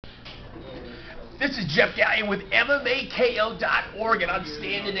This is Jeff Gallion with MMA-KO.org, and I'm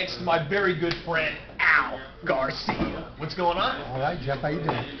standing next to my very good friend, Al Garcia. What's going on? All right, Jeff, how you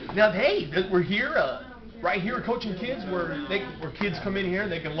doing? Now, hey, we're here, right here coaching kids, where kids come in here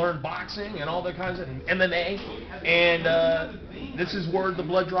and they can learn boxing and all that kinds of MMA. And this is where the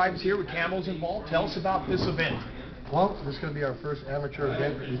blood drives here with Camel's involved. Tell us about this event. Well, this is going to be our first amateur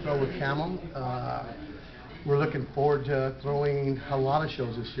event that we throw with Camel. We're looking forward to throwing a lot of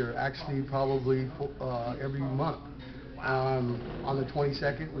shows this year, actually probably every month. On the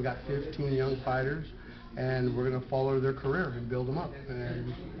 22nd, we got 15 young fighters, and we're going to follow their career and build them up.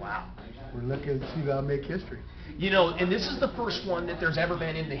 And wow. We're looking to make history. You know, and this is the first one that there's ever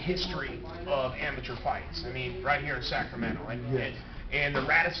been in the history of amateur fights. I mean, right here in Sacramento. And the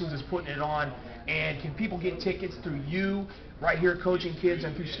Radissons is putting it on. And can people get tickets through you right here coaching kids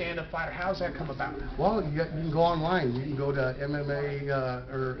and through Stand Up Fighter? How's that come about? Well, you can go online. You can go to MMA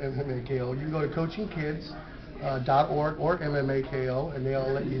or MMA-KO. You can go to coachingkids.org or MMA-KO, and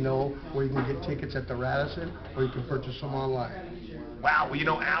they'll let you know where you can get tickets at the Radisson, or you can purchase them online. Wow, well, you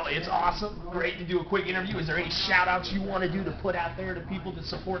know, Al, it's awesome. Great to do a quick interview. Is there any shout-outs you want to do to put out there to people to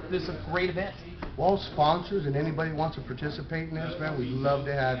support this great event? Well, sponsors and anybody who wants to participate in this, man, we'd love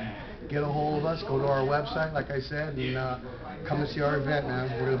to have you. Get a hold of us. Go to our website, like I said, and come to see our event,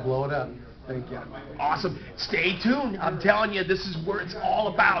 man. We're going to blow it up. Thank you. Awesome. Stay tuned. I'm telling you, this is where it's all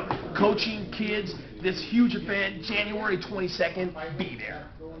about. Coaching kids, this huge event, January 22nd. Be there.